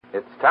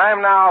It's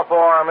time now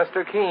for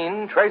Mr.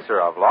 Keene, Tracer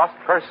of Lost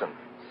Persons.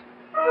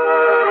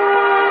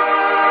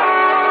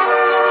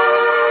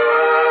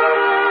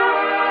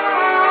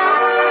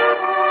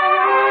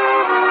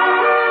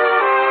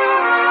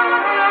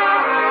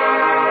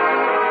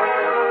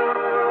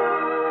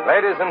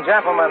 Ladies and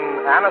gentlemen,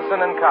 Anison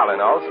and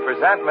Colinos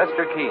present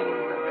Mr. Keene,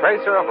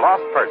 Tracer of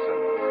Lost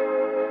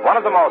Persons, one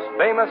of the most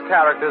famous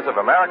characters of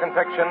American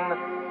fiction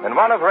and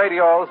one of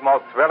radio's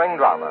most thrilling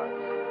dramas.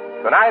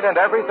 Tonight and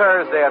every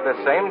Thursday at the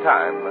same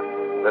time,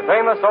 the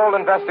famous old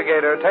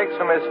investigator takes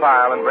from his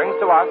file and brings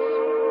to us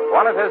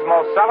one of his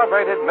most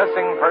celebrated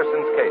missing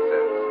persons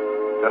cases.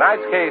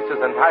 Tonight's case is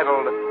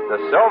entitled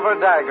The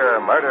Silver Dagger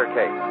Murder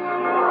Case.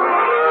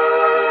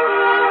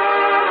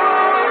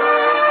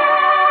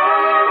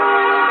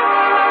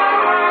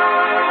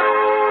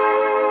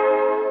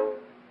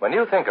 When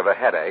you think of a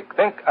headache,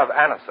 think of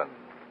Anison.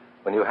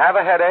 When you have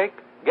a headache,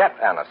 get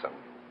Anison.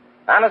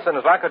 Anison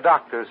is like a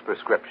doctor's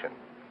prescription.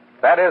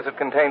 That is, it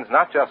contains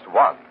not just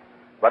one,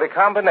 but a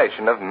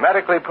combination of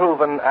medically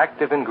proven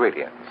active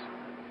ingredients.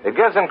 It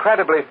gives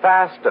incredibly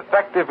fast,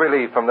 effective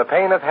relief from the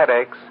pain of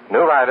headaches,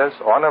 neuritis,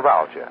 or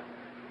neuralgia.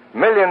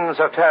 Millions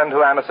have turned to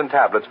Anison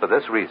tablets for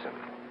this reason.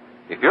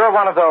 If you're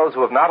one of those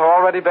who have not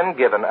already been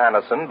given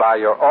Anison by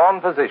your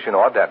own physician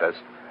or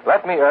dentist,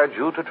 let me urge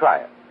you to try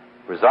it.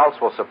 Results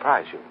will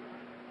surprise you.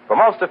 For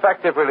most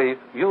effective relief,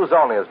 use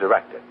only as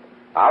directed.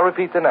 I'll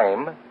repeat the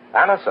name,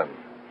 Anison.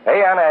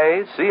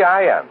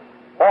 A-N-A-C-I-N.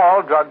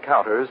 All drug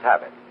counters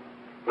have it.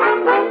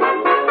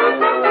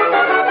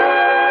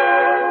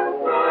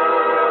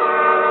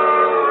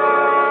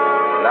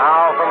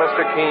 Now for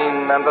Mr.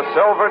 Keene and the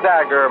Silver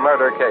Dagger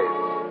murder case.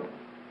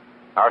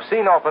 Our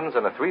scene opens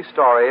in a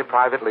 3-story,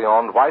 privately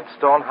owned white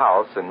stone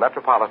house in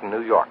metropolitan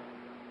New York.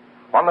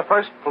 On the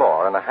first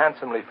floor, in a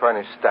handsomely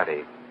furnished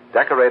study,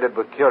 decorated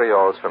with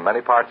curios from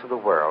many parts of the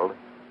world,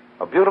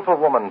 a beautiful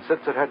woman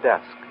sits at her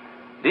desk,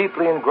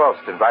 deeply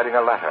engrossed in writing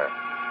a letter,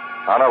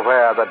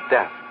 unaware that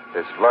death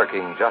is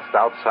lurking just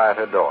outside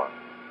her door.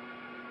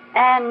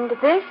 And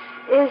this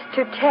is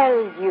to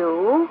tell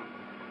you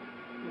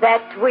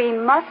that we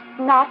must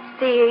not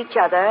see each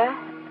other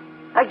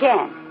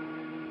again.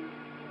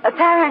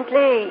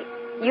 Apparently,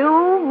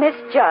 you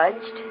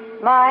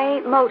misjudged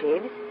my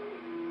motives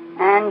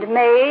and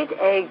made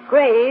a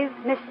grave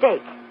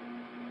mistake.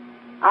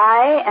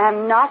 I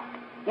am not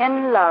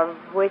in love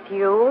with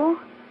you,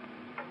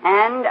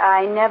 and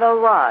I never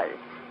was.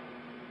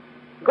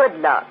 Good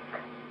luck,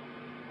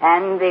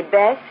 and the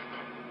best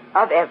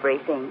of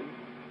everything.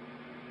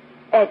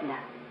 Edna.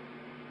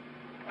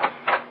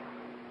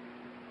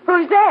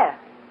 Who's there?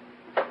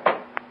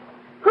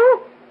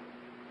 Who?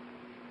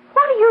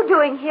 What are you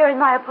doing here in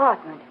my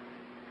apartment?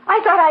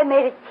 I thought I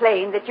made it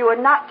plain that you were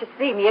not to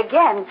see me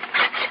again.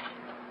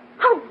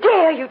 How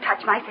dare you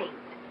touch my things?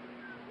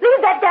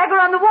 Leave that dagger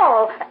on the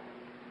wall.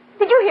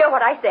 Did you hear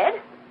what I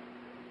said?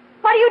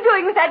 What are you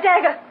doing with that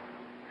dagger?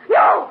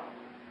 No!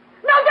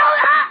 No, don't!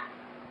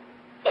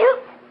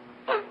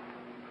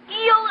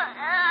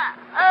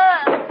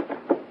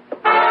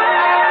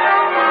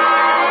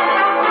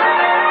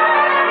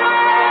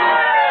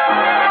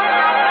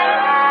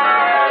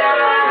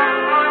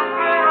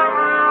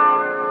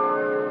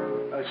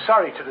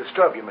 Sorry to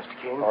disturb you, Mr.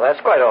 Keene. Oh, that's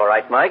quite all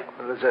right, Mike.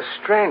 Well, there's a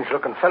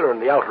strange-looking fellow in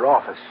the outer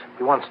office.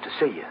 He wants to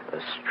see you. A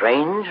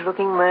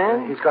strange-looking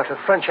man? He's got a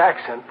French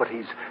accent, but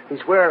he's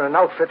wearing an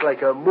outfit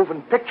like a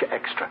moving picture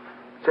extra.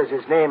 Says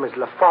his name is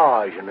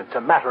Lafarge, and it's a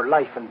matter of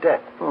life and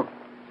death. Well,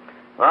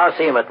 I'll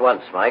see him at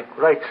once, Mike.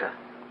 Right, sir.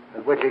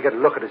 And wait till you get a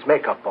look at his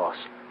makeup, boss.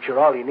 Sure,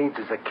 all he needs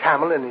is a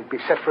camel, and he'd be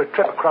set for a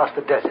trip across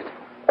the desert.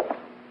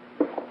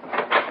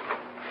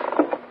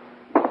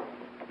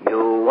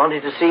 You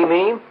wanted to see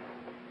me?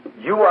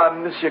 You are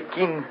Monsieur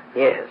Keene?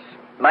 Yes.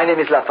 My name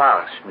is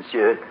Lafarge,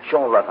 Monsieur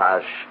Jean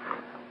Lafarge.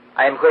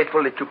 I am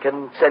grateful that you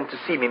consent to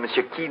see me,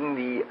 Monsieur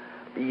Keene.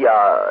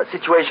 The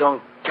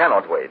situation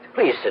cannot wait.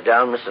 Please sit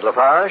down, Mr.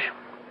 Lafarge.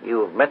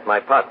 You've met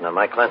my partner,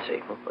 Mike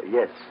Clancy.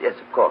 Yes,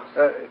 of course.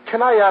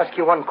 Can I ask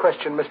you one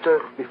question,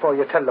 mister, before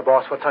you tell the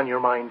boss what's on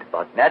your mind?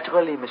 But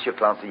naturally, Monsieur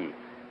Clancy.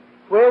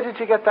 Where did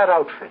you get that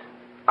outfit?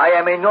 I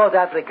am a North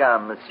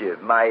African, Monsieur.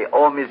 My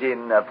home is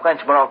in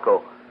French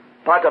Morocco.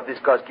 Part of this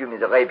costume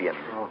is Arabian.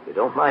 Oh, if you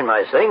don't mind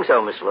my saying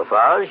so, Mr.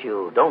 Lafarge,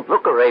 you don't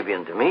look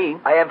Arabian to me.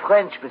 I am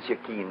French, Monsieur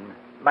Keene.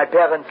 My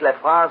parents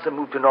left France and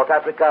moved to North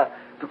Africa,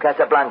 to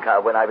Casablanca,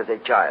 when I was a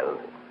child.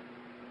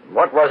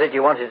 What was it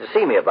you wanted to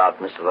see me about,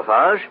 Mr.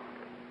 Lafarge?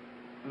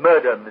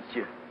 Murder,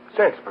 Monsieur.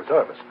 Saints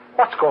preserve us.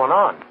 What's going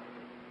on?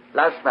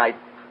 Last night,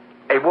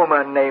 a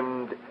woman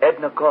named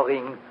Edna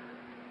Coring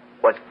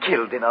was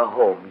killed in her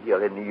home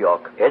here in New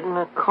York.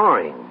 Edna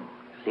Coring?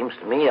 Seems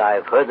to me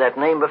I've heard that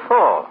name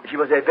before. She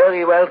was a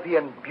very wealthy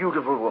and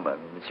beautiful woman,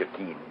 Monsieur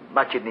Keene.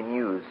 Much in the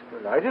news.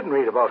 Well, I didn't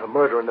read about a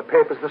murder in the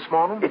papers this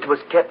morning. It was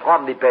kept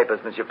from the papers,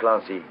 Monsieur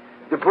Clancy.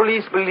 The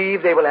police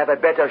believe they will have a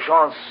better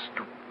chance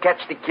to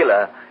catch the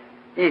killer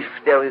if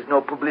there is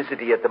no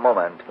publicity at the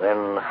moment.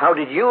 Then how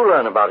did you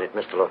learn about it,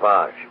 Mr.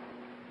 Lafarge?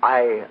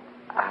 I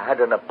had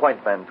an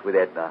appointment with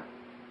Edna,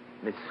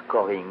 Miss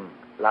Coring,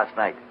 last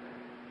night.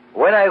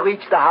 When I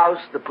reached the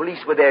house, the police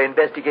were there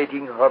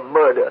investigating her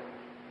murder.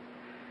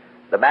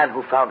 The man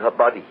who found her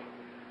body,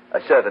 a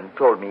servant,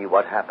 told me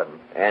what happened.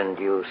 And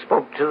you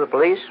spoke to the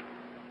police?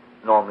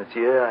 No,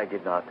 monsieur, I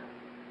did not.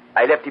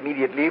 I left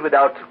immediately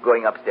without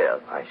going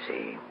upstairs. I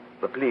see.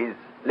 But please,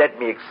 let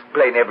me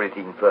explain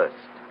everything first.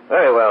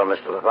 Very well,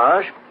 Mr.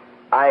 Lafarge.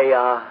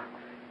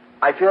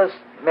 I first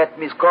met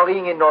Miss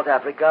Coring in North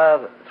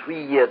Africa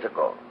 3 years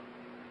ago.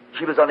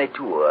 She was on a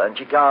tour, and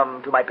she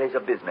came to my place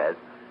of business.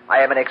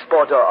 I am an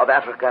exporter of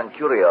African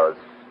curios,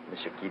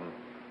 Monsieur Keene.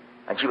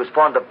 And she was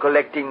fond of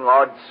collecting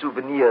odd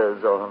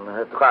souvenirs on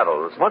her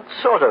travels. What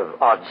sort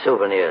of odd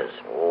souvenirs?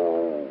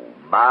 Oh,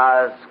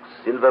 masks,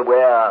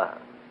 silverware,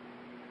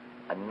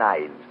 and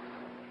knives.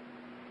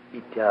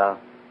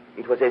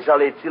 It was a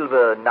solid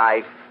silver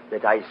knife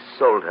that I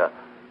sold her,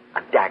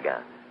 a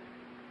dagger.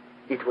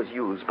 It was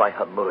used by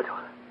her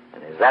murderer.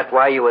 And is that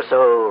why you were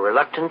so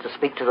reluctant to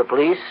speak to the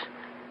police?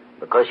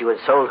 Because you had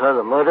sold her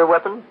the murder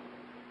weapon?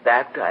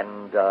 That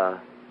and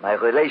my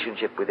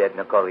relationship with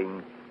Edna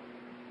Coring.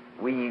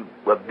 We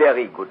were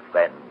very good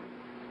friends,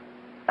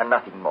 and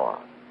nothing more.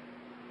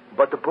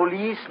 But the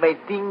police may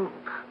think...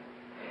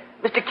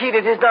 Mr. Keene,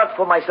 it is not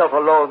for myself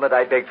alone that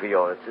I beg for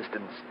your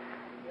assistance.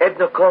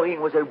 Edna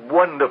Coring was a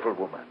wonderful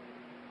woman.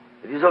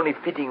 It is only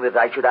fitting that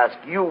I should ask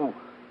you,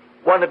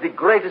 one of the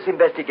greatest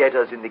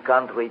investigators in the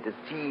country, to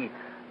see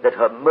that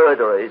her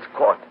murderer is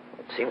caught.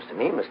 It seems to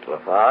me, Mr.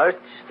 Lafarge,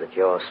 that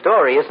your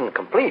story isn't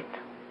complete.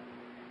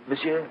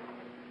 Monsieur?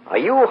 Are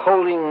you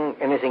holding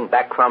anything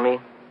back from me?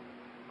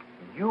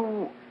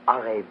 You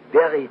are a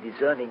very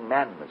discerning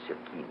man, Monsieur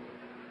Keene.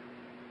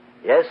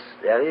 Yes,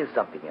 there is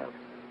something else.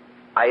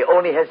 I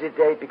only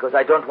hesitate because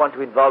I don't want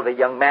to involve a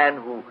young man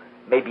who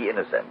may be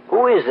innocent.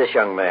 Who is this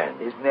young man?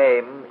 His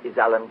name is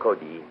Alan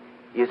Cody.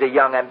 He is a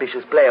young,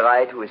 ambitious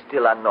playwright who is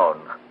still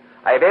unknown.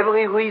 I have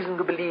every reason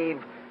to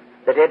believe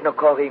that Edna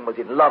Coring was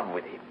in love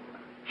with him.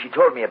 She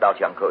told me about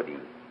young Cody.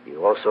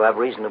 You also have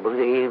reason to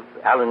believe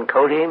Alan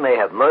Cody may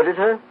have murdered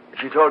her?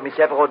 She told me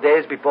several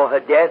days before her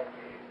death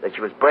that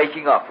she was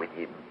breaking off with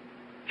him.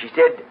 She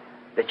said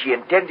that she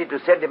intended to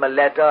send him a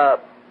letter,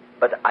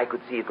 but I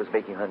could see it was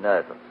making her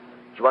nervous.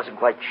 She wasn't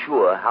quite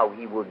sure how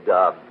he would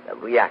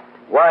react.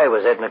 Why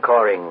was Edna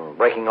Coring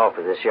breaking off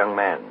with this young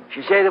man?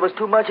 She said there was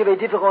too much of a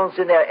difference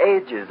in their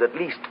ages, at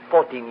least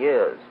 14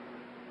 years.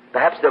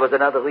 Perhaps there was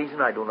another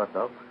reason, I do not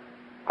know.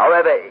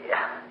 However,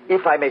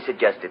 if I may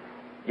suggest it,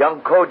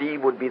 young Cody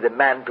would be the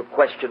man to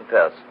question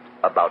first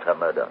about her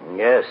murder.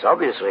 Yes,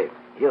 obviously.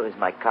 Here is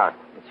my card,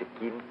 Monsieur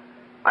Keene.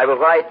 I will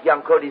write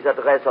young Cody's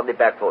address on the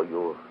back for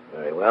you.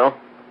 Very well.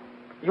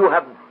 You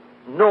have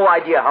no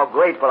idea how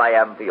grateful I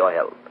am for your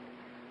help.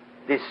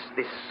 This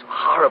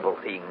horrible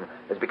thing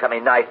has become a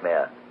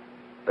nightmare.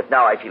 But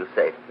now I feel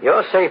safe.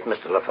 You're safe,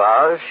 Mr.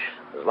 Lafarge,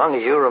 as long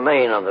as you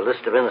remain on the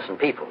list of innocent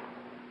people.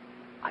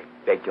 I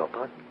beg your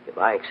pardon? If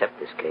I accept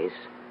this case,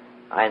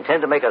 I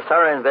intend to make a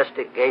thorough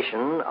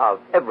investigation of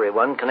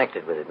everyone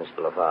connected with it, Mr.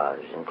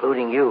 Lafarge,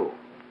 including you.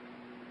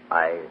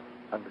 I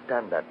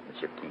understand that,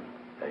 Monsieur Keene.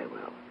 Very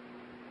well.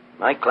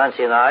 Mike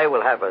Clancy and I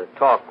will have a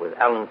talk with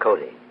Alan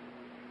Cody.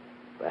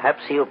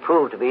 Perhaps he'll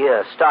prove to be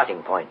a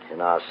starting point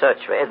in our search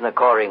for Edna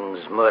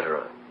Coring's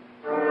murderer.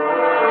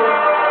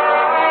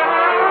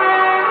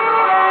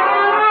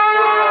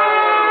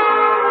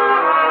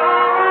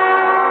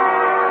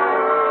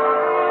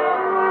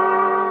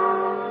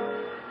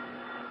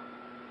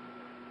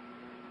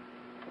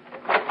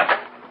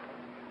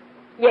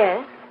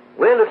 Yes?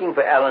 We're looking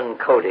for Alan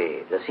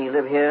Cody. Does he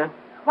live here?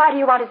 Why do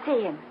you want to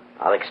see him?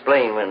 I'll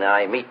explain when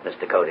I meet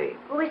Mr. Cody.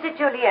 Who is it,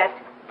 Juliet?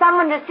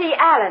 Someone to see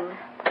Alan.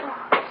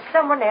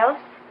 Someone else?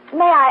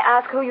 May I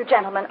ask who you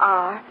gentlemen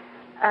are?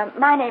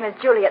 My name is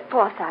Juliet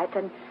Forsythe,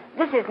 and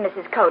this is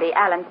Mrs. Cody,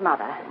 Alan's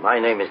mother. My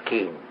name is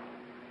Keene.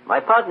 My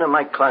partner,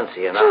 Mike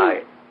Clancy, and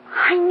I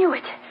knew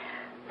it.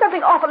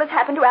 Something awful has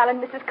happened to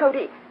Alan, Mrs.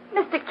 Cody.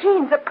 Mr.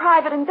 Keene's a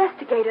private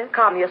investigator.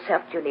 Calm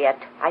yourself, Juliet.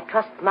 I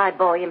trust my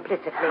boy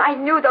implicitly. I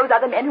knew those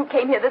other men who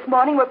came here this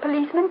morning were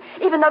policemen,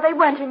 even though they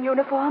weren't in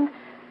uniform.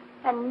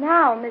 And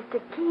now, Mr.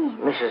 Keene...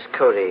 Mrs.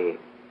 Cody,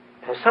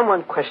 has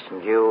someone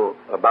questioned you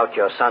about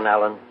your son,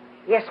 Alan?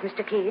 Yes,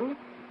 Mr. Keene.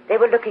 They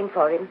were looking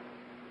for him.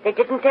 They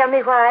didn't tell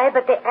me why,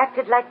 but they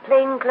acted like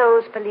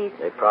plainclothes police.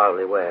 They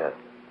probably were.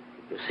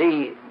 You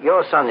see,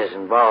 your son is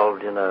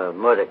involved in a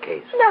murder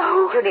case.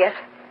 No! Juliet,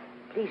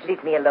 please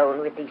leave me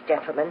alone with these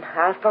gentlemen.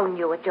 I'll phone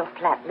you at your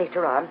flat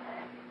later on.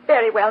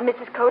 Very well,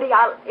 Mrs. Cody.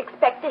 I'll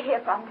expect to hear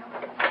from you.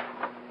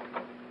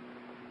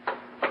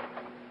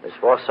 Miss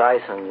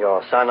Forsythe and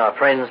your son are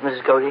friends,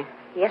 Mrs. Cody?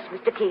 Yes,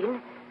 Mr.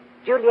 Keene.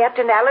 Juliet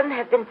and Alan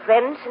have been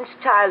friends since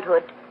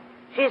childhood.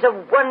 She's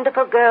a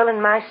wonderful girl,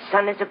 and my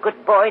son is a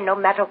good boy, no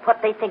matter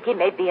what they think he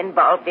may be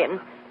involved in.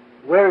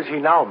 Where is he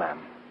now, ma'am?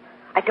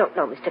 I don't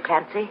know, Mr.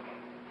 Clancy.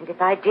 And if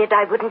I did,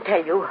 I wouldn't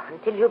tell you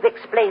until you've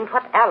explained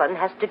what Alan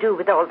has to do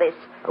with all this.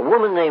 A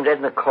woman named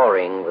Edna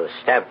Coring was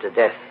stabbed to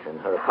death in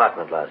her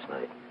apartment last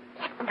night.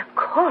 Edna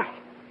Coring?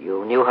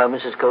 You knew her,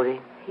 Mrs.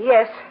 Cody?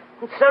 Yes.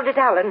 And so did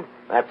Alan.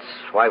 That's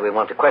why we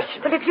want to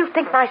question But him. if you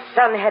think my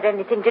son had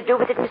anything to do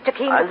with it, Mr.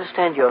 Keene... I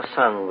understand your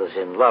son was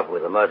in love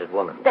with a murdered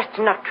woman. That's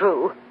not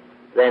true.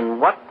 Then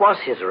what was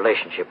his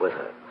relationship with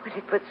her? Well,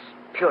 it was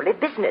purely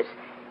business.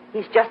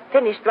 He's just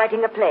finished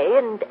writing a play,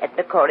 and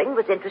Edna Coring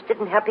was interested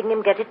in helping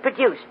him get it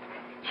produced.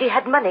 She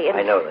had money and...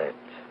 I know that.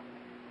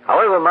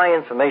 However, my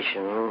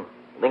information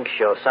links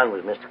your son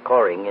with Mr.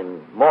 Coring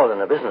in more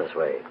than a business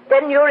way.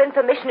 Then your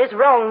information is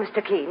wrong,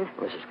 Mr. Keene.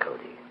 Mrs.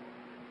 Cody,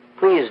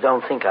 please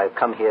don't think I've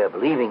come here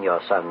believing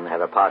your son had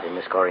a part in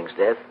Miss Coring's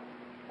death.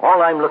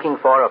 All I'm looking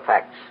for are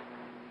facts.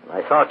 And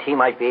I thought he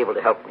might be able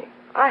to help me.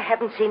 I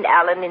haven't seen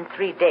Alan in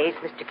 3 days,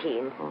 Mr.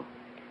 Keene.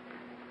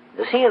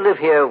 Does he live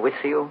here with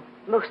you?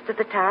 Most of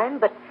the time,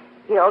 but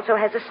he also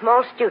has a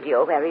small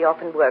studio where he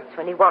often works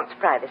when he wants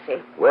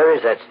privacy. Where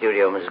is that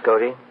studio, Mrs.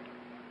 Cody?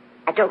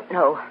 I don't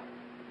know.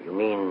 You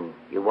mean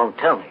you won't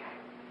tell me?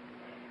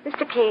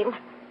 Mr. Keene,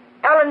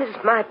 Alan is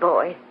my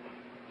boy.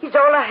 He's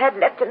all I had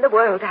left in the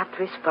world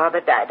after his father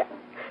died.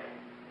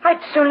 I'd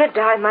sooner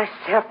die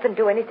myself than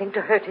do anything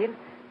to hurt him.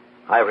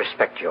 I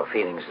respect your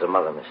feelings as a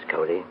mother, Mrs.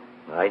 Cody.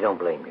 I don't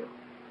blame you.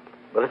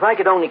 But if I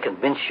could only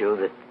convince you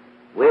that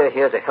we're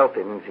here to help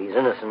him if he's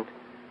innocent,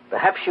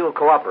 perhaps you'll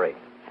cooperate.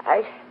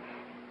 I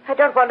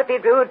don't want to be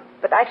rude,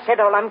 but I've said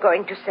all I'm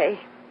going to say.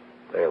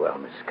 Very well,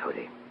 Mrs.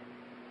 Cody.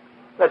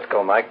 Let's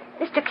go, Mike.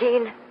 Mr.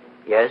 Keene.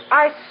 Yes?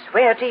 I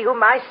swear to you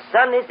my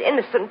son is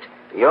innocent.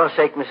 For your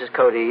sake, Mrs.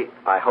 Cody,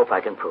 I hope I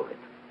can prove it.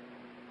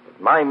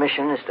 But my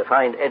mission is to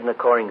find Edna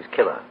Coring's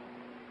killer.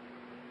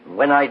 And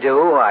when I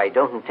do, I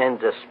don't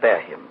intend to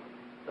spare him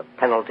the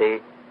penalty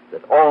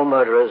that all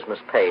murderers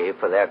must pay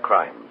for their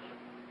crimes.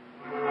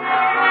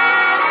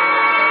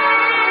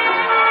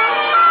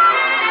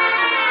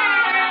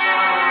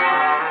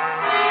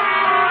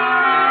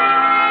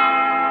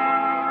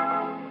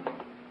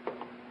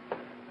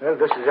 Well,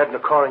 this is Edna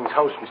Coring's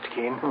house, Mr.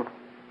 Keene.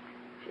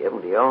 She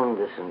evidently owned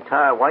this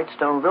entire white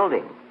stone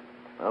building.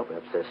 Well,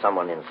 perhaps there's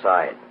someone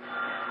inside.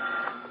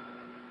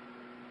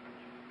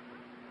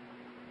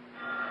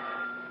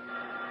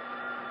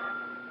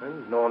 Well,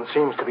 no one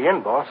seems to be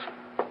in, boss.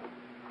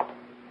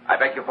 I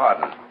beg your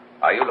pardon.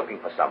 Are you looking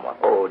for someone?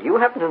 Oh, do you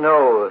happen to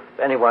know if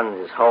anyone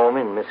is home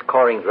in Miss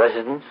Coring's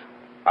residence?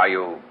 Are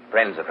you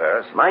friends of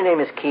hers? My name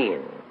is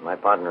Keene. My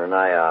partner and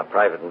I are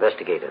private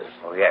investigators.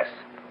 Oh, yes.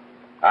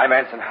 I'm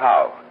Anson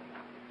Howe,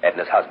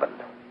 Edna's husband.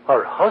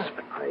 Her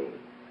husband? I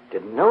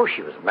didn't know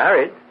she was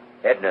married.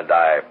 Edna and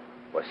I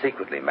were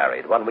secretly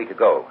married 1 week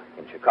ago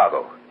in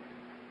Chicago.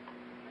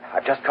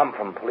 I've just come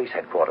from police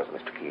headquarters,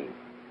 Mr. Keene.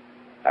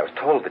 I was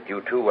told that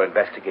you two were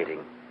investigating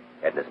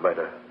Edna's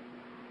murder.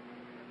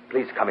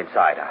 Please come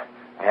inside.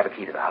 I have a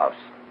key to the house.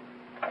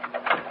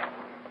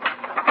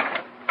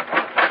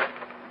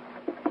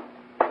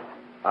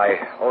 I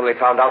only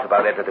found out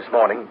about Edna this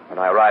morning when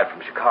I arrived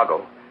from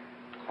Chicago.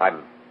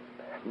 I'm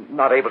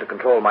not able to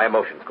control my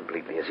emotions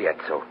completely as yet,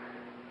 so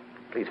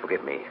please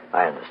forgive me.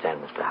 I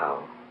understand, Mr.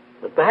 Howe.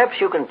 But perhaps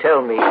you can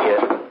tell me...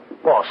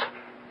 Boss,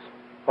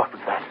 what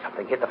was that?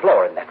 Something hit the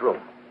floor in that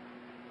room.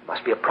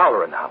 Must be a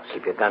prowler in the house.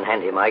 Keep your gun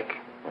handy, Mike,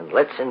 and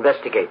let's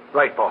investigate.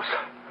 Right, boss.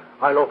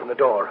 I'll open the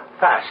door.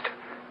 Fast.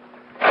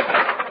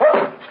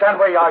 Oh, stand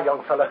where you are,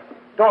 young fella.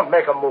 Don't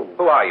make a move.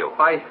 Who are you?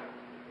 I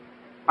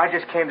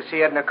just came to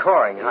see Edna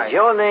Coring. Is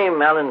your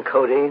name Alan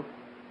Cody?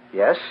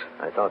 Yes?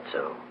 I thought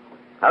so.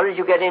 How did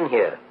you get in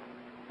here?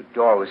 The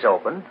door was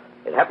open.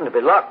 It happened to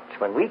be locked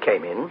when we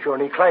came in. Sure,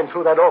 and he climbed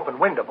through that open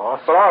window,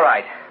 boss. Well, all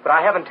right. But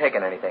I haven't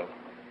taken anything.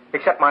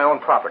 Except my own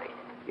property.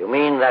 You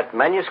mean that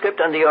manuscript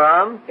under your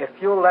arm? If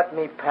you'll let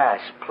me pass,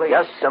 please.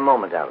 Just a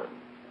moment, Alan.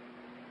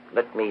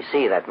 Let me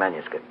see that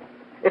manuscript.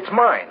 It's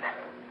mine.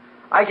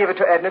 I gave it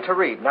to Edna to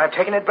read, and I've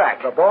taken it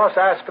back. The boss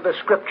asked for the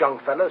script, young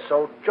fella,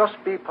 so just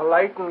be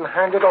polite and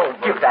hand it over.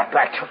 Give that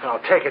back to me. Now,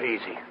 take it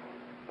easy.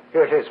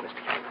 Here it is, Mr.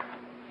 Keene.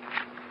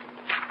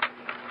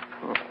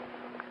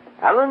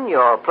 Alan,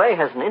 your play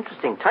has an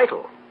interesting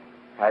title.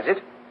 Has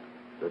it?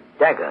 The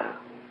Dagger.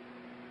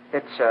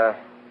 It's a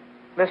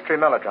mystery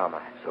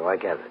melodrama. So I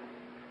gather.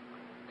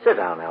 Sit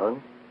down,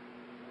 Alan.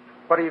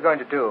 What are you going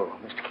to do,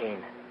 Mr.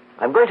 Keene?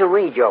 I'm going to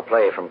read your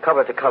play from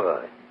cover to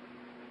cover.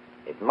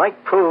 It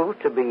might prove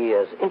to be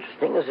as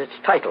interesting as its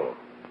title.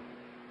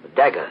 The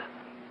Dagger.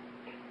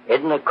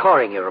 Edna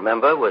Coring, you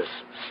remember, was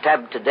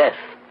stabbed to death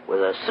with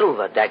a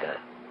silver dagger.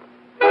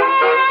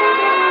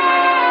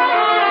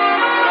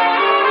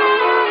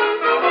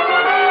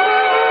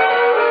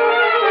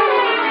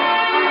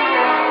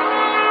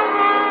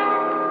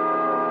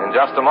 In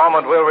just a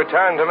moment, we'll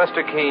return to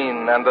Mr.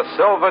 Keene and the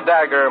Silver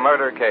Dagger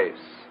murder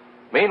case.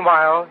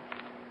 Meanwhile,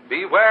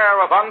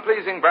 beware of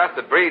unpleasing breath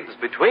that breathes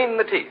between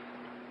the teeth.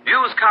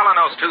 Use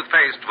Colonos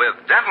toothpaste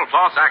with dental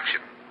floss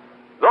action.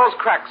 Those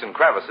cracks and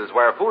crevices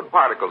where food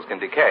particles can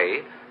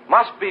decay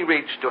must be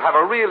reached to have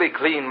a really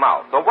clean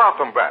mouth, a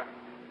welcome breath.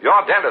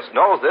 Your dentist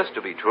knows this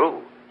to be true.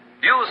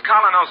 Use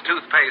Colonos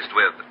toothpaste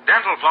with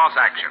dental floss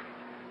action.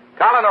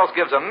 Colonos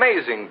gives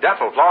amazing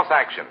dental floss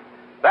action.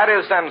 That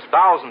is, sends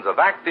thousands of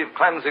active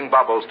cleansing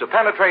bubbles to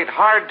penetrate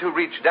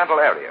hard-to-reach dental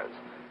areas.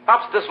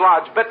 helps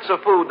dislodge bits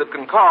of food that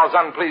can cause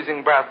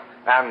unpleasing breath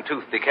and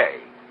tooth decay.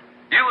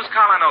 Use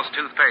Colinos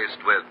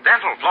toothpaste with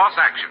dental floss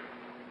action.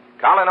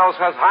 Colinos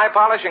has high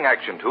polishing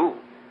action, too.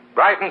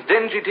 Brightens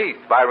dingy teeth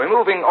by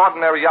removing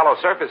ordinary yellow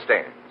surface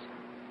stains.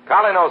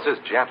 Colinos is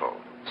gentle,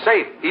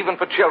 safe even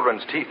for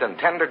children's teeth and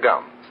tender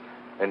gums.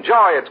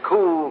 Enjoy its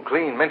cool,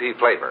 clean, minty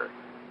flavor.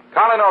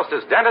 Colinos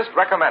is dentist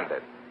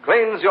recommended.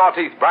 Cleans your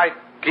teeth bright,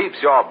 keeps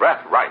your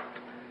breath right.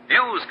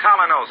 Use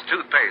Colinos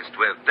toothpaste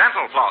with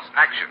dental floss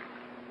action.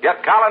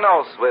 Get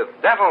Colinos with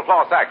dental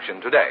floss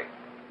action today.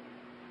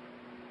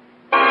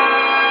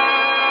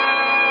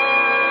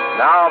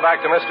 Now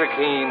back to Mr.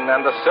 Keene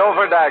and the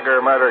Silver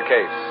Dagger murder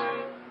case.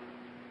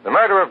 The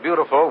murder of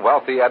beautiful,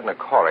 wealthy Edna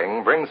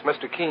Coring brings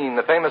Mr. Keene,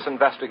 the famous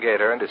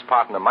investigator, and his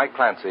partner, Mike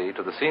Clancy,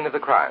 to the scene of the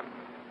crime,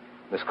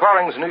 Miss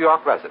Coring's New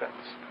York residence.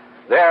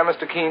 There,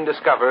 Mr. Keene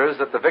discovers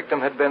that the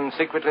victim had been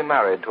secretly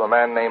married to a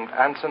man named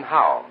Anson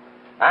Howe,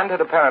 and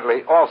had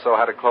apparently also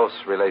had a close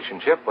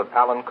relationship with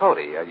Alan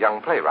Cody, a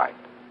young playwright.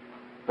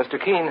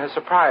 Mr. Keene has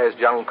surprised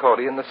young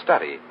Cody in the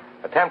study,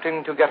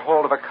 attempting to get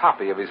hold of a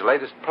copy of his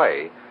latest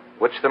play,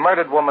 which the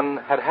murdered woman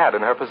had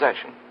in her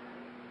possession.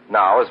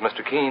 Now, as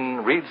Mr. Keene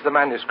reads the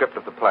manuscript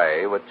of the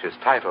play, which is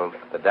titled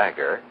The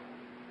Dagger...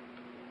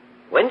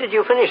 When did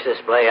you finish this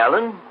play,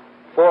 Alan?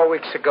 4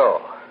 weeks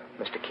ago,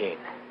 Mr. Keene.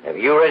 Have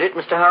you read it,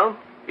 Mr. Howe?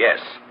 Yes,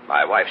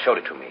 my wife showed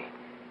it to me.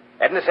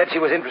 Edna said she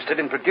was interested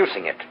in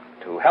producing it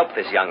to help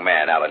this young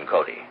man, Alan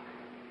Cody.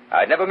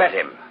 I'd never met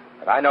him,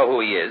 but I know who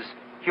he is.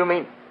 You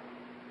mean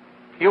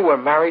you were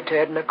married to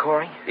Edna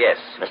Coring? Yes.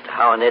 Mr.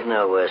 Howe and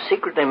Edna were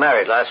secretly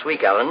married last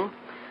week, Alan.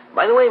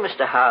 By the way,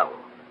 Mr. Howe,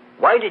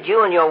 why did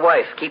you and your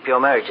wife keep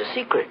your marriage a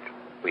secret?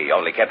 We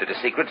only kept it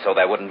a secret so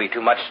there wouldn't be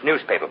too much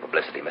newspaper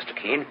publicity, Mr.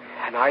 Keene.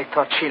 And I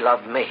thought she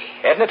loved me.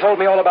 Edna told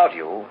me all about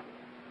you.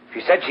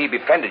 She said she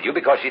befriended you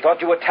because she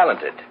thought you were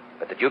talented,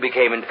 but that you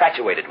became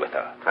infatuated with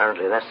her.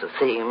 Apparently that's the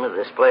theme of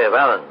this play of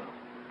Alan.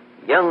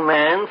 A young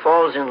man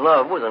falls in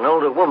love with an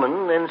older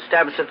woman, then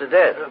stabs her to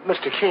death.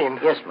 Mr. Keene.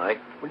 Yes, Mike?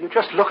 Will you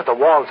just look at the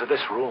walls of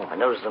this room? I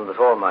noticed them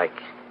before, Mike.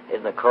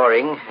 Edna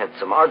Coring had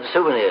some odd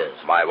souvenirs.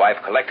 My wife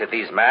collected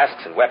these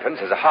masks and weapons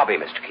as a hobby,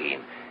 Mr.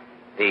 Keene.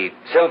 The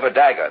silver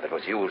dagger that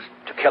was used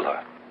to kill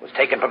her was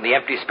taken from the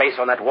empty space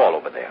on that wall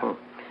over there.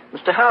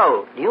 Mr.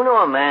 Howe, do you know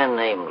a man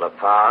named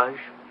Lafarge?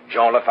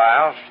 Jean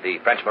Lafarge, the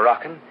French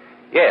Moroccan?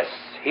 Yes,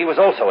 he was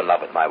also in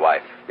love with my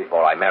wife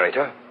before I married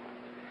her.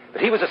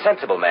 But he was a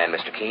sensible man,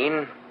 Mr.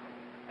 Keene.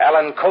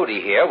 Alan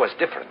Cody here was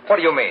different. What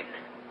do you mean?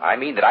 I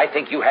mean that I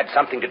think you had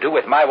something to do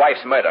with my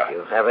wife's murder. Do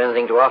you have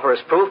anything to offer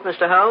as proof,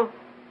 Mr. Howe?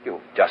 You've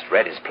just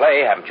read his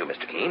play, haven't you,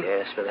 Mr. Keene?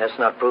 Yes, but that's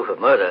not proof of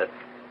murder.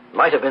 It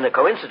might have been a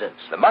coincidence.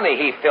 The money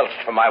he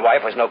filched from my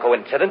wife was no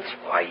coincidence.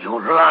 Why, you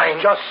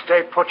lying. Just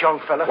stay put, young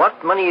fella.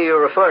 What money are you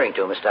referring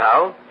to, Mr.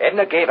 Howe?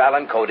 Edna gave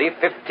Alan Cody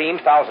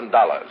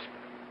 $15,000.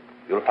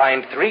 You'll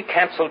find 3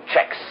 canceled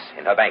checks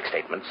in her bank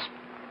statements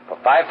for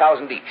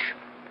 $5,000 each,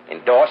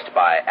 endorsed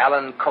by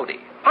Alan Cody.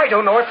 I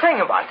don't know a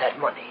thing about that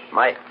money.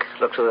 Mike,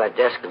 look through that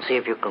desk and see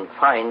if you can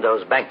find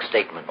those bank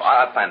statements. Oh,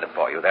 I'll find them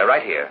for you. They're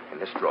right here in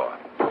this drawer.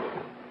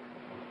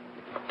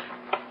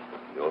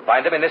 You'll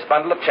find them in this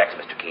bundle of checks,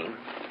 Mr. Keene.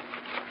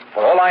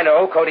 For all I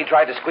know, Cody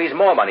tried to squeeze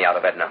more money out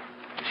of Edna.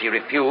 She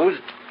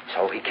refused,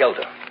 so he killed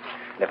her.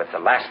 And if it's the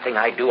last thing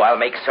I do, I'll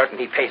make certain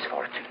he pays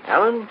for it.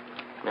 Alan,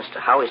 Mr.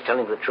 Howe is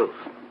telling the truth.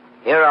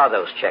 Here are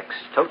those checks,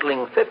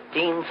 totaling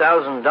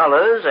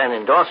 $15,000 and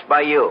endorsed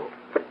by you.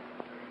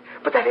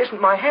 But that isn't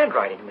my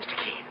handwriting, Mr.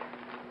 Keene.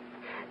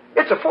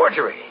 It's a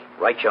forgery.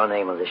 Write your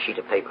name on this sheet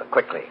of paper,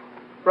 quickly.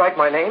 Write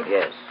my name?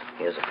 Yes,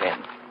 here's a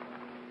pen.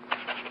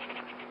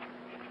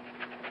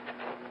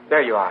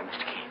 There you are,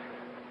 Mr.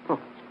 Keene.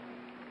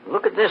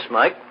 Look at this,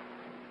 Mike.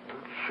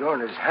 Sure,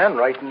 and his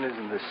handwriting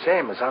isn't the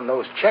same as on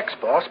those checks,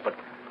 boss, but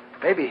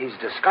maybe he's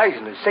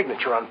disguising his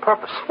signature on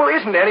purpose. Well,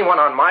 isn't anyone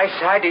on my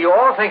side? Do you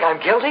all think I'm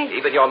guilty?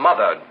 Even your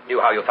mother knew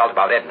how you felt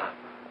about Edna.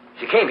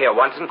 She came here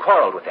once and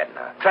quarreled with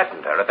Edna,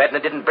 threatened her if Edna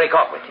didn't break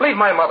off with you. Leave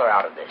my mother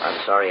out of this.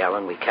 I'm sorry,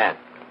 Alan, we can't.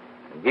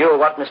 In view of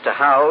what Mr.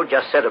 Howe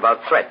just said about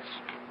threats,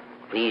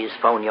 please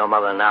phone your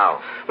mother now.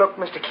 Look,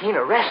 Mr. Keene,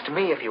 arrest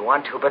me if you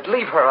want to, but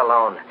leave her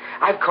alone.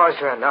 I've caused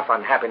her enough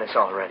unhappiness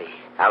already.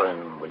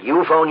 Alan, will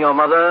you phone your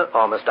mother,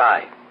 or must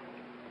I?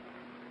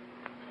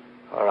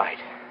 All right.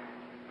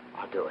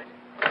 I'll do it.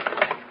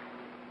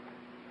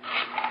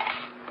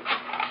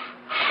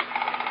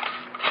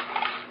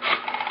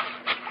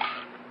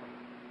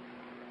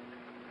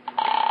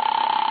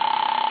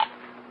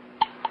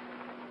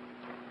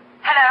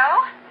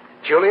 Hello?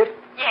 Juliet?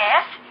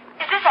 Yes?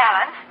 Is this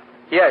Alan?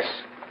 Yes.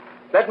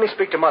 Let me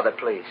speak to Mother,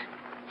 please.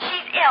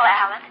 She's ill,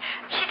 Alan.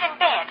 She's in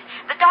bed.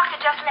 The doctor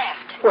just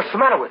left. What's the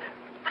matter with her?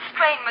 The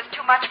strain was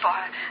too much for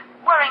her.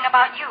 Worrying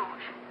about you.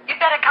 You'd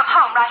better come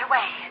home right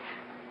away.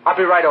 I'll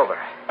be right over.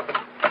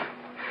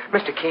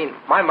 Mr. Keene,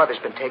 my mother's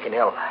been taken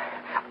ill.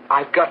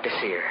 I've got to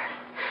see her.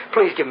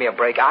 Please give me a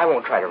break. I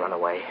won't try to run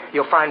away.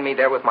 You'll find me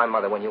there with my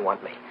mother when you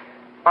want me.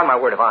 On my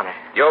word of honor.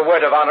 Your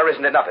word of honor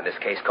isn't enough in this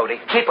case, Cody.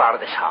 Keep out of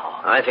this,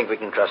 Howe. I think we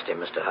can trust him,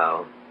 Mr.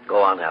 Howe.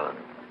 Go on, Alan.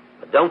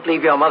 But don't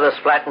leave your mother's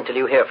flat until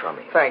you hear from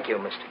me. Thank you,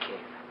 Mr.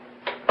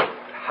 Keene.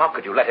 How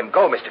could you let him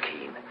go, Mr.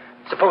 Keene?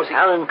 Suppose he...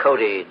 Alan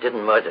Cody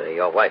didn't murder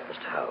your wife,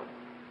 Mr. Howe.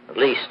 At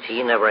least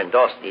he never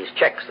endorsed these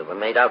checks that were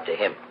made out to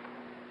him.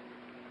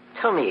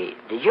 Tell me,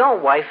 did your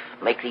wife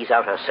make these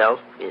out herself?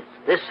 Is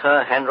this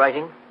her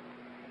handwriting?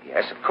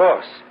 Yes, of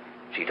course.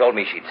 She told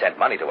me she'd sent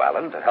money to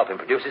Alan to help him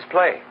produce his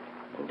play.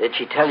 And did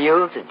she tell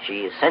you that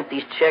she sent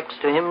these checks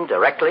to him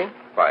directly?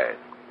 Why,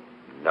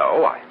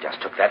 no, I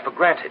just took that for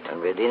granted.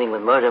 And we're dealing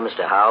with murder,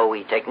 Mr. Howe.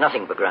 We take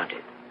nothing for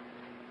granted.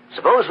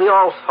 Suppose we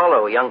all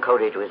follow young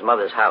Cody to his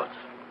mother's house.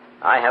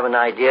 I have an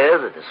idea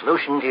that the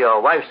solution to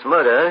your wife's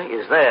murder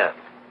is there.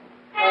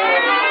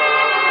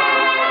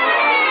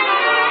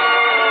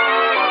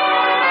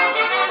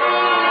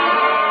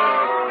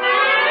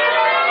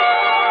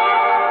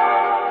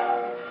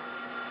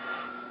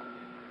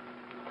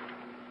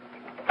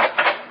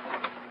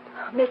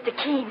 Mr.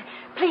 Keene,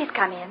 please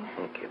come in.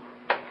 Thank you.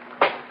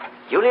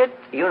 Juliet,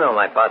 you know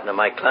my partner,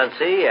 Mike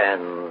Clancy,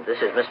 and this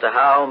is Mr.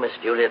 Howe, Miss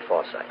Juliet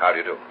Forsythe. How do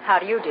you do? How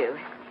do you do?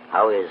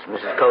 How is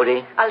Mrs.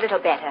 Cody? A little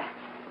better.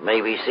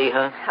 May we see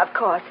her? Of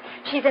course.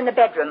 She's in the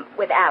bedroom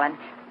with Alan.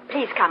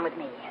 Please come with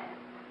me.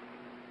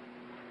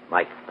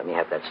 Mike, let me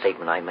have that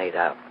statement I made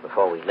out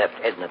before we left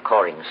Edna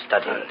Coring's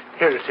study.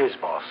 Here it is,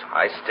 boss.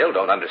 I still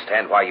don't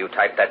understand why you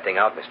typed that thing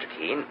out, Mr.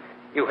 Keene.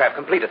 You have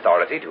complete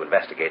authority to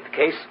investigate the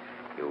case.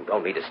 You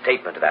don't need a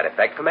statement to that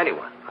effect from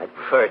anyone. I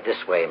prefer it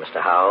this way, Mr.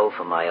 Howe,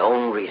 for my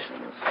own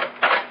reasons.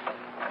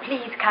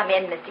 Please come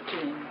in, Mr.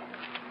 Keene.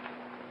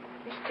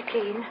 Mr.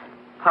 Keene,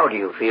 How do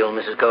you feel,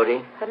 Mrs.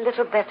 Cody? a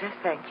little better,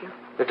 thank you.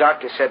 The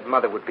doctor said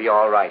Mother would be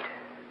all right,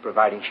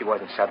 providing she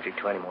wasn't subject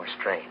to any more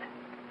strain.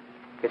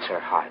 It's her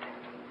heart.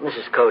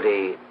 Mrs.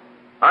 Cody,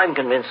 I'm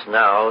convinced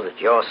now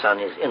that your son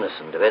is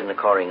innocent of Edna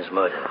Coring's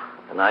murder,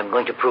 and I'm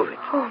going to prove it.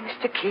 Oh,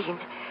 Mr. Keene,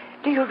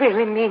 do you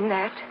really mean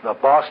that? The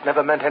boss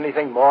never meant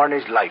anything more in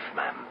his life,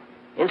 ma'am.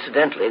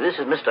 Incidentally, this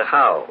is Mr.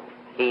 Howe.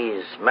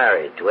 He's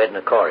married to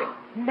Edna Coring.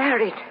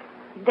 Married?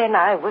 Then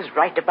I was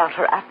right about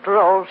her after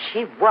all.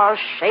 She was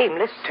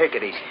shameless. Take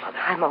it easy, Mother.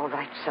 I'm all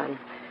right, son.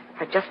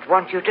 I just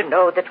want you to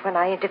know that when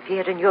I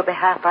interfered in your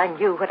behalf, I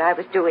knew what I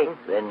was doing.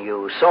 Then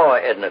you saw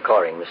Edna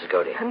Coring, Mrs.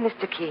 Cody.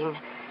 Mr. Keene,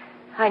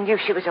 I knew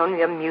she was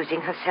only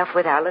amusing herself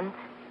with Alan.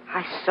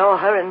 I saw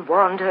her and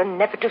warned her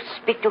never to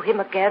speak to him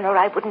again, or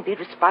I wouldn't be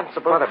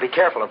responsible. Mother, be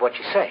careful of what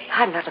you say.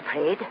 I'm not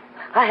afraid.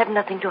 I have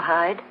nothing to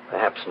hide.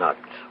 Perhaps not.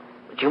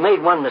 But you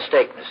made one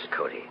mistake, Mrs.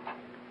 Cody.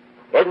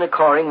 Edna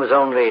Coring was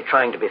only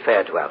trying to be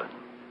fair to Alan.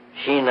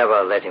 She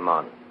never led him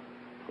on.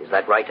 Is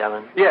that right,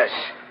 Alan? Yes,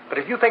 but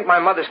if you think my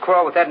mother's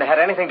quarrel with Edna had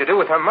anything to do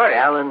with her murder...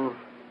 Alan,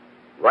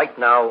 right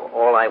now,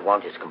 all I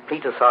want is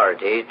complete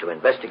authority to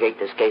investigate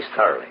this case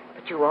thoroughly.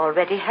 But you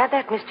already have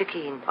that, Mr.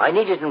 Keene. I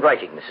need it in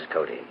writing, Mrs.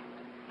 Cody.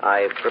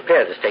 I've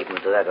prepared a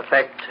statement to that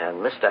effect, and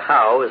Mr.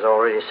 Howe has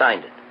already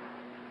signed it.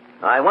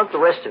 I want the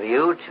rest of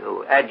you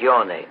to add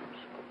your names.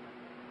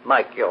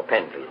 Mike, your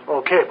pen, please.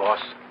 Okay, boss.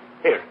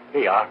 Here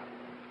you are.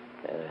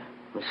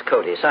 Miss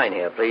Cody, sign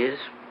here, please.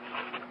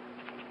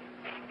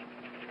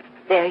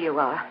 There you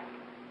are.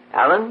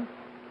 Alan?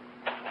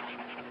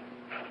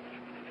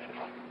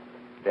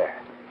 There.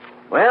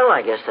 Well,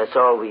 I guess that's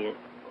all we...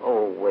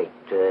 Oh, wait.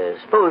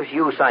 Suppose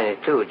you sign it,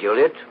 too,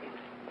 Juliet.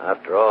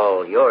 After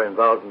all, you're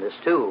involved in this,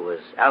 too,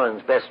 as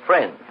Alan's best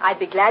friend. I'd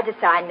be glad to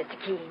sign,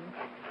 Mr. Keene.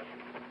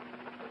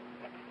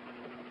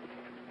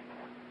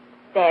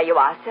 There you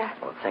are, sir.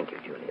 Oh, thank you,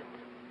 Juliet.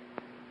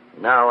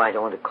 Now I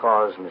don't want to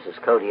cause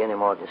Mrs. Cody any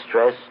more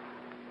distress,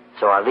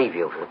 so I'll leave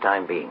you for the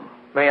time being.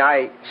 May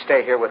I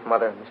stay here with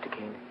Mother, Mr.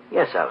 Keene?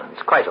 Yes, Alan,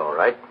 it's quite all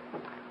right.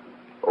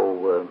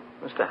 Oh,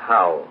 Mr.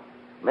 Howe,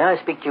 may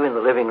I speak to you in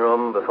the living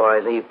room before I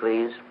leave,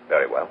 please?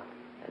 Very well.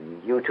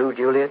 And you too,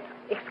 Juliet?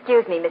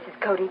 Excuse me,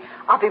 Mrs. Cody.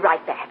 I'll be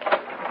right back.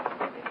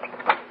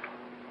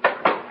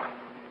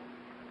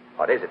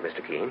 What is it,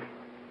 Mr. Keene?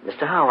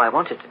 Mr. Howe, I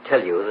wanted to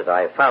tell you that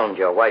I found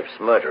your wife's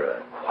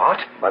murderer. What?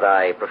 But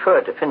I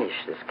prefer to finish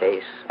this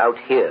case out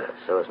here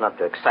so as not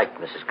to excite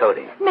Mrs.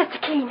 Cody.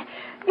 Mr. Keene,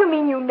 you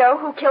mean you know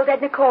who killed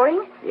Edna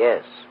Coring?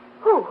 Yes.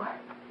 Who?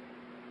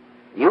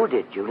 You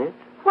did, Juliet.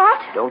 What?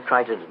 Don't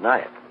try to deny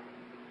it.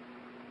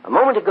 A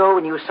moment ago,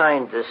 when you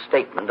signed this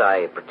statement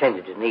I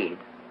pretended to need,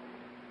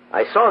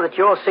 I saw that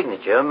your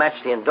signature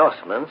matched the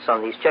endorsements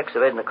on these checks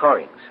of Edna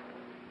Coring's.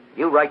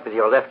 You write with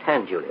your left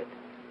hand, Juliet,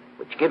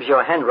 which gives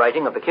your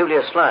handwriting a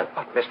peculiar slant.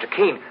 Oh, Mr.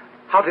 Keene,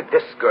 how did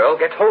this girl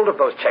get hold of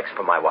those checks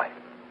for my wife?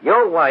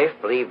 Your wife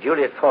believed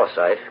Juliet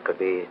Forsythe could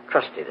be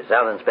trusted as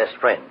Alan's best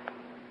friend.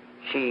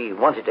 She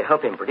wanted to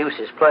help him produce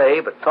his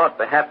play, but thought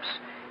perhaps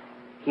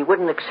he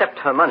wouldn't accept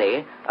her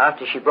money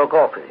after she broke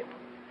off with him,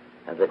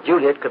 and that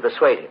Juliet could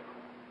persuade him.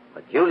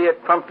 But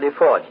Juliet promptly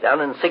forged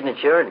Alan's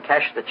signature and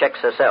cashed the checks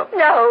herself.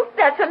 No,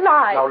 that's a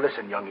lie. Now,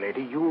 listen, young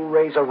lady. You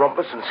raise a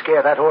rumpus and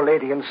scare that old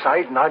lady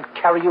inside, and I'll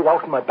carry you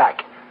out on my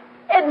back.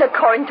 Edna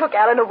Coring took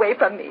Alan away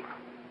from me.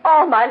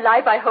 All my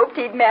life I hoped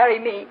he'd marry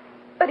me.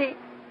 But he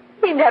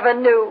never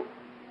knew.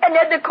 and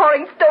Edna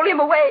Coring stole him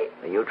away.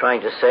 Are you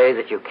trying to say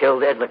that you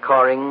killed Edna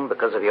Coring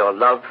because of your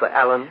love for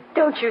Alan?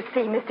 Don't you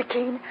see, Mr.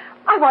 Keene?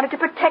 I wanted to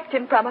protect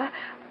him from her.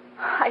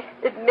 I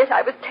admit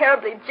I was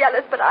terribly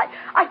jealous, but I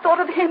thought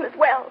of him as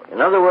well.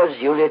 In other words,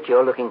 Juliet,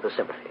 you're looking for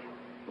sympathy.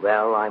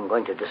 Well, I'm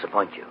going to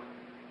disappoint you.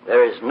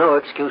 There is no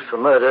excuse for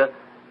murder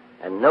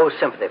and no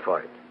sympathy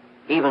for it.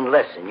 Even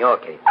less in your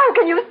case. How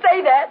can you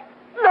say that?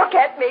 Look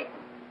at me.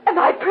 Am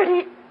I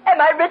pretty? Am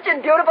I rich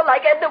and beautiful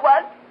like Edna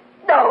was?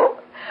 No.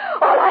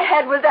 All I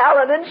had was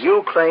Alan and she...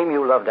 You claim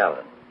you loved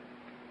Alan.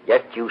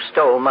 Yet you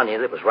stole money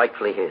that was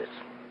rightfully his.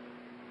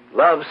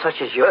 Love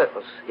such as yours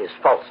is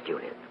false,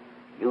 Juliet.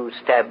 You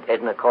stabbed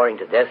Edna Coring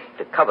to death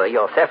to cover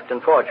your theft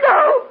and forgery.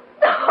 No.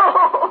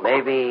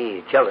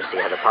 Maybe jealousy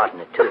had a part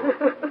in it, too.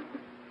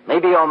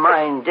 Maybe your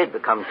mind did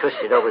become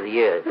twisted over the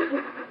years.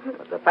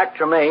 But the fact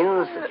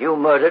remains that you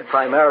murdered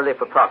primarily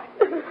for profit.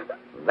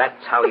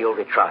 That's how you'll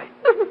be tried.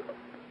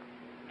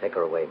 Take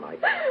her away,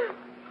 Mike.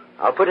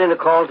 I'll put in a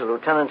call to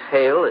Lieutenant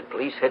Hale at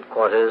police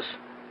headquarters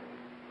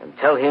and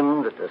tell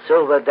him that the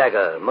Silver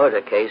Dagger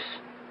murder case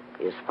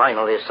is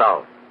finally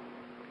solved.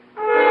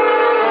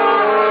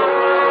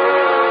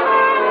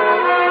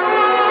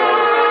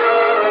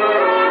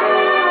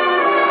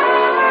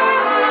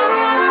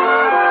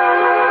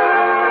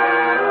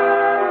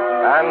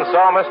 And so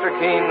Mr.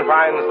 Keene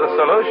finds the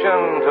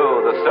solution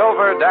to the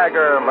Silver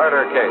Dagger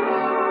murder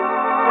case.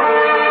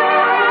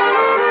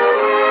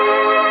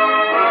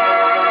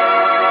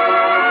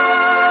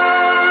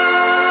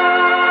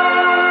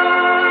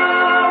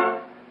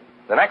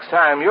 The next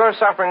time you're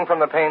suffering from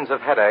the pains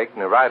of headache,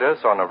 neuritis,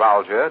 or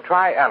neuralgia,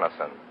 try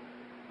Anacin.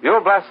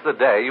 You'll bless the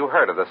day you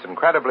heard of this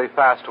incredibly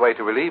fast way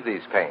to relieve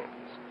these pains.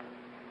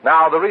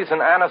 Now, the reason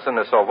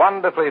Anacin is so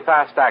wonderfully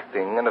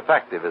fast-acting and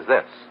effective is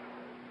this.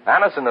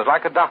 Anacin is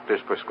like a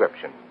doctor's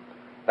prescription.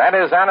 That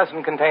is,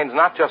 Anacin contains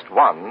not just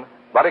one,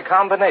 but a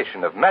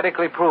combination of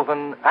medically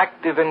proven,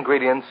 active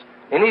ingredients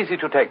in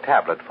easy-to-take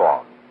tablet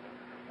form.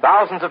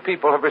 Thousands of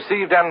people have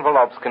received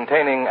envelopes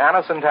containing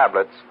Anacin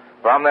tablets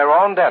from their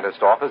own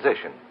dentist or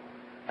physician,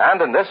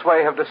 and in this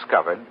way have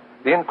discovered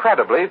the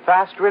incredibly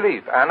fast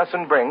relief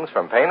Anacin brings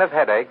from pain of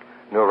headache,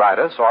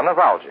 neuritis, or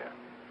neuralgia.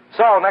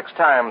 So, next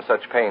time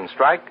such pains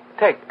strike,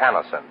 take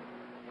Anacin.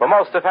 For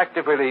most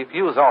effective relief,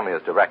 use only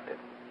as directed.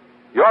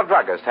 Your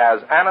druggist has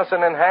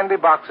Anacin in handy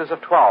boxes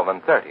of 12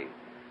 and 30,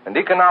 and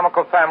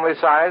economical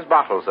family-size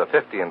bottles of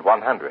 50 and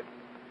 100.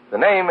 The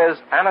name is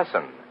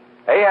Anacin,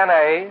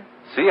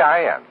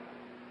 A-N-A-C-I-N.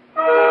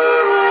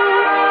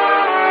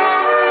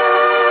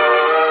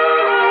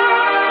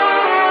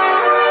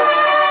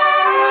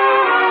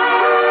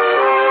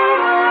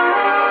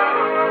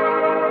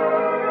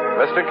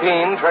 Mr.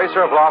 Keene,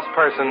 Tracer of Lost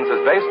Persons,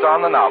 is based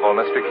on the novel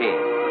Mr.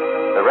 Keene.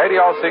 The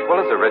radio sequel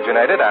is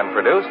originated and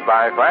produced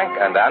by Frank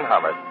and Ann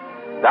Hummert.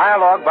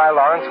 Dialogue by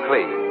Lawrence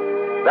Clee.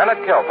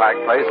 Bennett Kilpack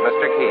plays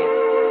Mr. Keene.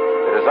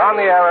 It is on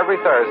the air every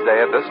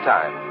Thursday at this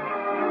time.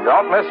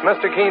 Don't miss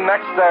Mr. Keene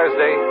next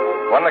Thursday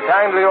when the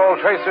kindly old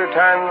Tracer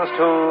turns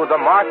to the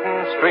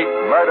Martin Street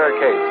murder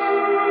case.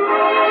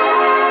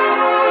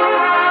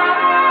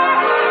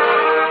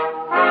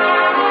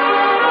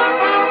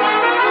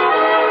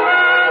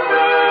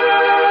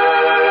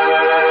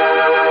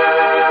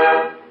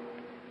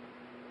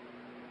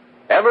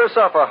 Ever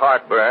suffer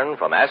heartburn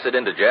from acid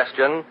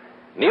indigestion?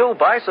 New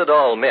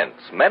Bicidol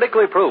mints,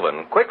 medically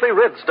proven, quickly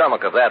rid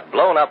stomach of that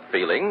blown-up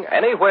feeling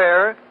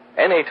anywhere,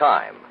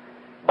 anytime.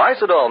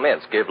 Bicidol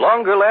mints give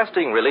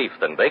longer-lasting relief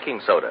than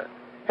baking soda.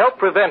 Help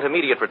prevent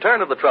immediate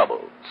return of the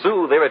trouble,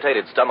 soothe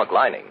irritated stomach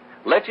lining,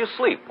 let you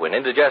sleep when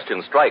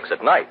indigestion strikes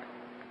at night.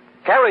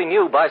 Carry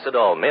new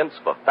Bicidol mints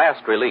for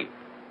fast relief.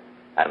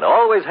 And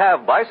always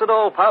have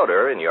Bicidol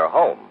powder in your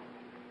home.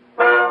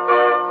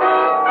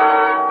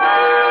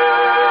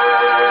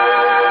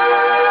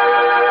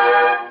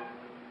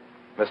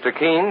 Mr.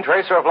 Keene,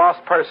 Tracer of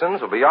Lost Persons,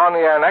 will be on the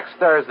air next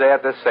Thursday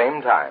at this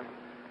same time.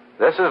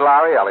 This is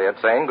Larry Elliott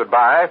saying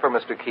goodbye for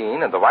Mr.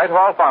 Keene and the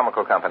Whitehall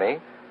Pharmaceutical Company,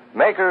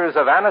 makers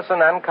of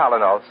Anacin and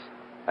Colinos,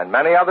 and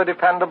many other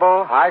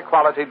dependable,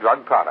 high-quality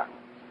drug products.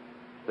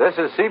 This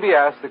is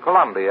CBS, the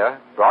Columbia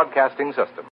Broadcasting System.